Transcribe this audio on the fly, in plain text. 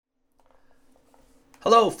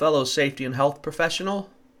Hello, fellow safety and health professional.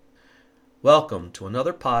 Welcome to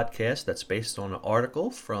another podcast that's based on an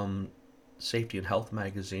article from Safety and Health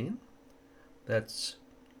magazine that's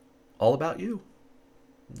all about you,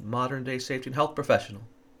 modern day safety and health professional.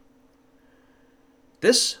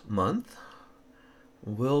 This month,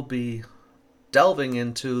 we'll be delving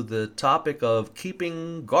into the topic of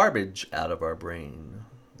keeping garbage out of our brain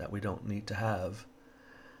that we don't need to have.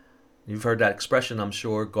 You've heard that expression, I'm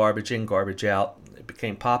sure, garbage in, garbage out. It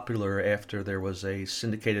became popular after there was a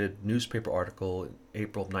syndicated newspaper article in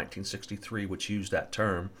April of 1963 which used that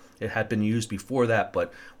term. It had been used before that,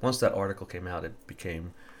 but once that article came out, it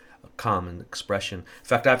became a common expression. In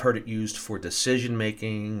fact, I've heard it used for decision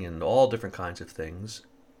making and all different kinds of things.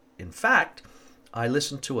 In fact, I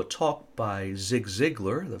listened to a talk by Zig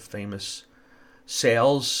Ziglar, the famous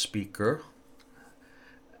sales speaker,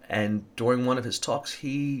 and during one of his talks,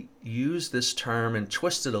 he used this term and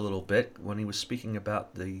twisted a little bit when he was speaking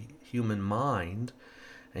about the human mind.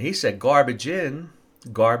 And he said, garbage in,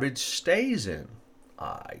 garbage stays in.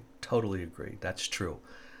 I totally agree. That's true.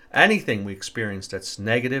 Anything we experience that's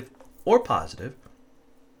negative or positive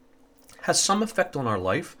has some effect on our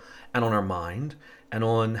life and on our mind and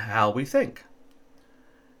on how we think.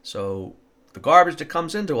 So the garbage that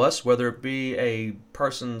comes into us, whether it be a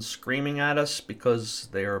person screaming at us because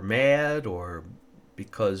they're mad or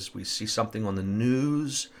because we see something on the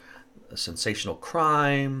news, a sensational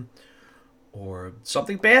crime, or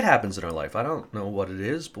something bad happens in our life. I don't know what it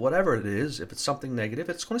is, but whatever it is, if it's something negative,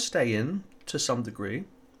 it's going to stay in to some degree.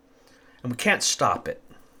 And we can't stop it.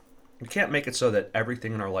 We can't make it so that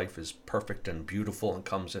everything in our life is perfect and beautiful and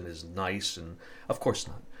comes in as nice, and of course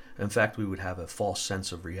not. In fact, we would have a false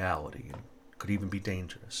sense of reality. Could even be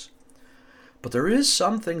dangerous. But there is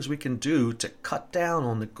some things we can do to cut down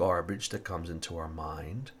on the garbage that comes into our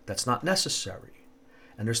mind that's not necessary.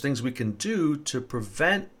 And there's things we can do to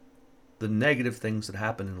prevent the negative things that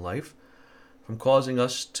happen in life from causing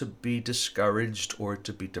us to be discouraged or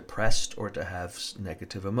to be depressed or to have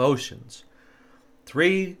negative emotions.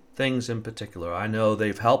 3 things in particular. I know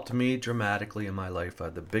they've helped me dramatically in my life.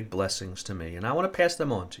 They're big blessings to me, and I want to pass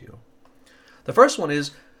them on to you. The first one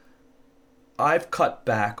is I've cut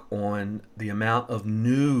back on the amount of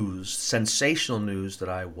news, sensational news that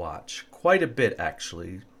I watch. Quite a bit,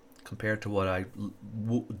 actually, compared to what I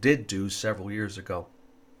did do several years ago.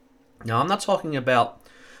 Now, I'm not talking about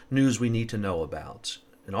news we need to know about.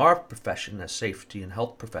 In our profession as safety and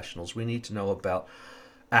health professionals, we need to know about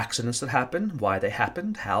accidents that happen, why they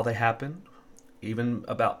happened, how they happened, even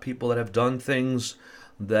about people that have done things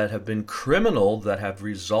that have been criminal, that have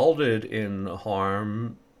resulted in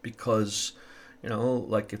harm because,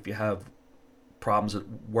 like if you have problems at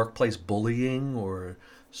workplace bullying or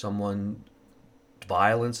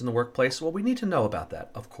violence in the workplace, well, we need to know about that,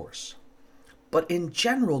 of course. But in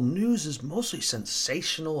general, news is mostly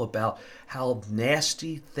sensational about how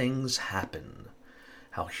nasty things happen,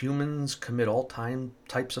 how humans commit all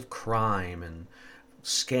types of crime and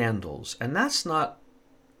scandals, and that's not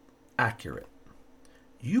accurate.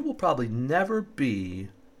 You will probably never be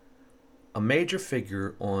a major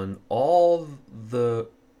figure on all the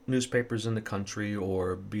newspapers in the country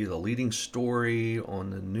or be the leading story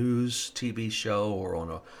on the news TV show or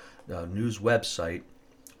on a news website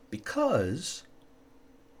because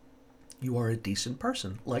you are a decent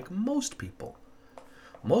person, like most people.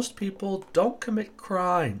 Most people don't commit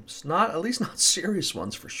crimes, at least not serious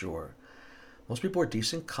ones for sure. Most people are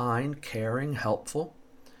decent, kind, caring, helpful,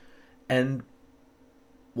 and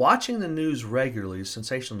watching the news regularly,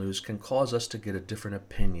 sensational news, can cause us to get a different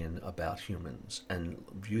opinion about humans and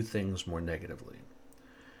view things more negatively.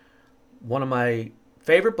 One of my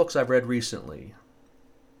favorite books I've read recently,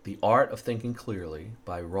 The Art of Thinking Clearly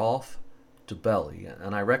by Rolf Dubelli,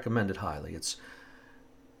 and I recommend it highly. It's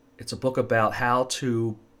a book about how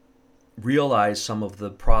to realize some of the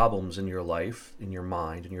problems in your life, in your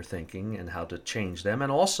mind, in your thinking, and how to change them, and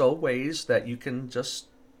also ways that you can just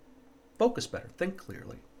focus better, think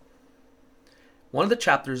clearly. One of the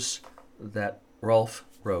chapters that Rolf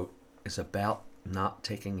wrote is about not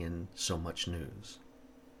taking in so much news.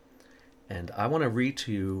 And I want to read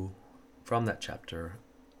to you from that chapter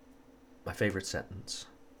my favorite sentence.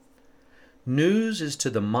 News is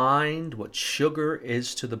to the mind what sugar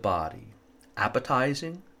is to the body,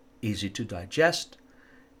 appetizing, easy to digest,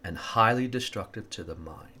 and highly destructive to the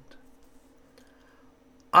mind.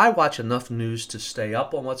 I watch enough news to stay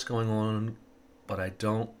up on what's going on, but I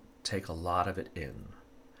don't take a lot of it in.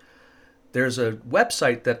 There's a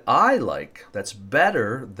website that I like that's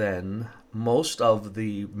better than most of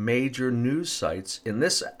the major news sites in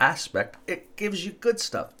this aspect. It gives you good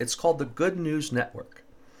stuff. It's called the Good News Network.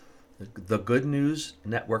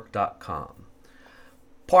 thegoodnewsnetwork.com.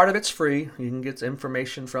 Part of it's free. You can get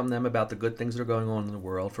information from them about the good things that are going on in the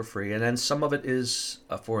world for free. And then some of it is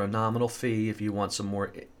for a nominal fee if you want some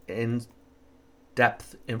more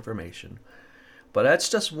in-depth information. But that's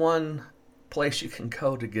just one place you can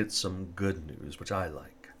go to get some good news, which I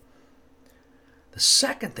like. The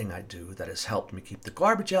second thing I do that has helped me keep the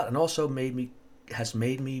garbage out and also has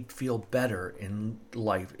made me feel better in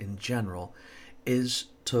life in general is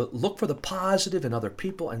to look for the positive in other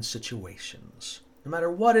people and situations, no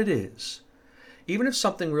matter what it is. Even if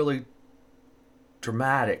something really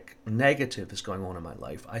dramatic, negative is going on in my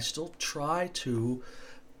life, I still try to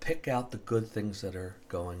pick out the good things that are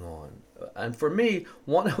going on. And for me,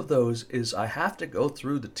 one of those is I have to go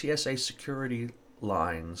through the TSA security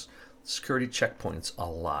lines, security checkpoints a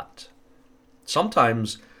lot.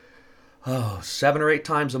 Sometimes 7 or 8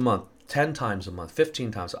 times a month, 10 times a month,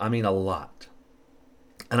 15 times, I mean a lot.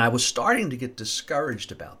 And I was starting to get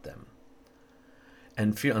discouraged about them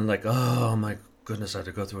and feeling like, oh my goodness, I have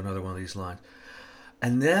to go through another one of these lines.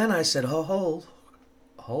 And then I said, hold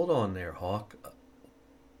on there, Hawk.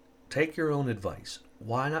 Take your own advice.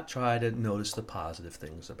 Why not try to notice the positive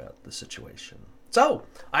things about the situation? So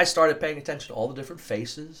I started paying attention to all the different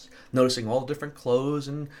faces, noticing all the different clothes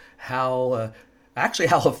and how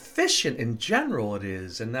efficient in general it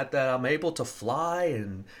is, and that I'm able to fly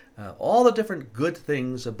and all the different good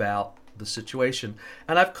things about the situation.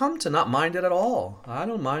 And I've come to not mind it at all. I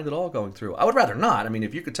don't mind at all going through. I would rather not. I mean,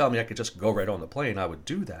 if you could tell me I could just go right on the plane, I would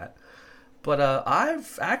do that. But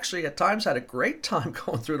I've actually at times had a great time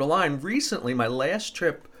going through the line. Recently, my last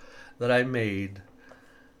trip that I made,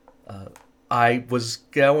 I was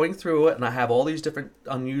going through it, and I have all these different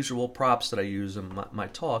unusual props that I use in my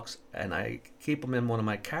talks, and I keep them in one of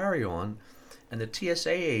my carry-on. And the TSA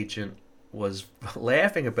agent was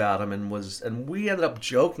laughing about them, and we ended up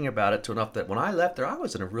joking about it to enough that when I left there, I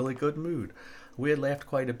was in a really good mood. We had laughed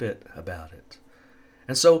quite a bit about it.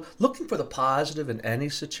 And so looking for the positive in any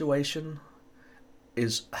situation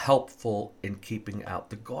is helpful in keeping out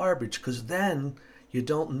the garbage, because then you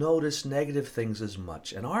don't notice negative things as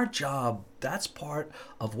much. And our job, that's part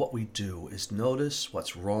of what we do, is notice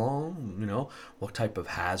what's wrong, what type of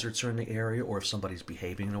hazards are in the area, or if somebody's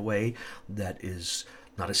behaving in a way that is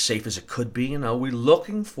not as safe as it could be. We're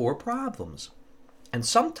looking for problems. And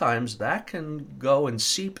sometimes that can go and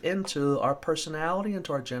seep into our personality,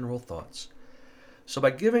 into our general thoughts. So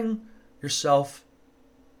by giving yourself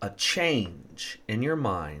a change in your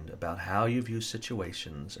mind about how you view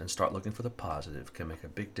situations and start looking for the positive can make a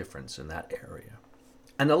big difference in that area.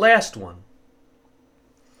 And the last one,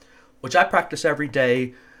 which I practice every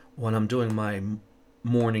day when I'm doing my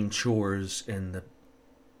morning chores in the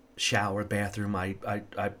shower, bathroom,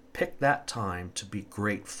 I pick that time to be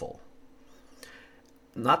grateful.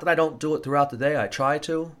 Not that I don't do it throughout the day, I try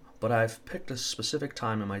to, but I've picked a specific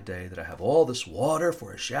time in my day that I have all this water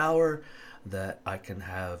for a shower, that I can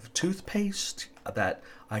have toothpaste, that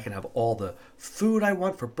I can have all the food I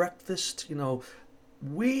want for breakfast.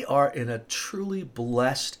 We are in a truly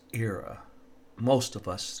blessed era, most of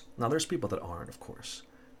us. Now, there's people that aren't, of course,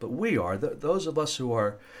 but we are. Those of us who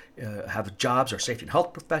are have jobs, are safety and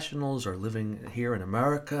health professionals, are living here in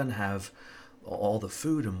America and have all the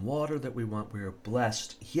food and water that we want, we are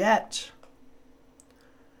blessed. Yet,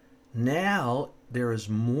 now there is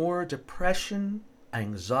more depression,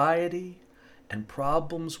 anxiety, and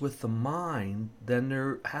problems with the mind than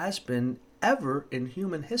there has been ever in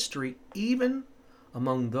human history, even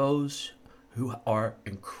among those who are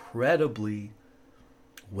incredibly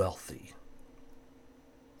wealthy,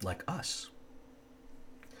 like us.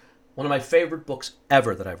 One of my favorite books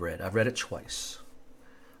ever that I've read it twice,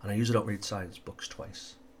 and I usually don't read science books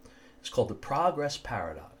twice. It's called The Progress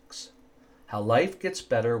Paradox: How Life Gets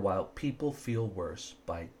Better While People Feel Worse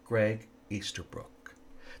by Greg Easterbrook.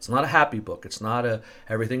 It's not a happy book. It's not a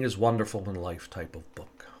everything is wonderful in life type of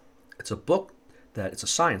book. It's a book it's a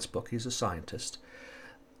science book. He's a scientist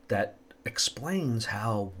that explains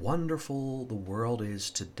how wonderful the world is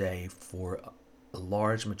today for a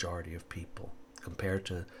large majority of people compared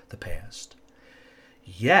to the past.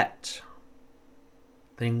 Yet,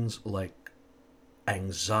 things like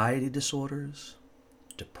anxiety disorders,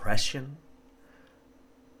 depression,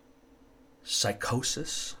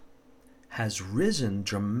 psychosis has risen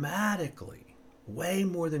dramatically, way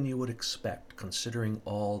more than you would expect, considering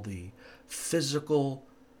all the physical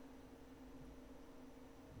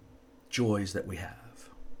joys that we have.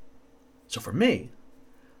 So for me,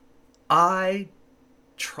 I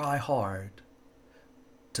try hard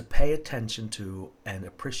to pay attention to and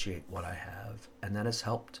appreciate what I have, and that has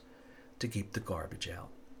helped to keep the garbage out.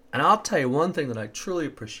 And I'll tell you one thing that I truly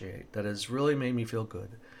appreciate that has really made me feel good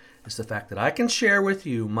is the fact that I can share with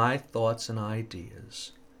you my thoughts and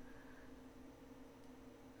ideas.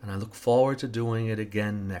 And I look forward to doing it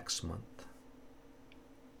again next month.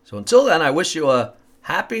 So until then, I wish you a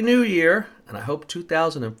Happy New Year, and I hope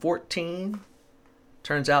 2014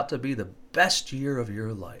 turns out to be the best year of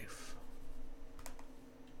your life.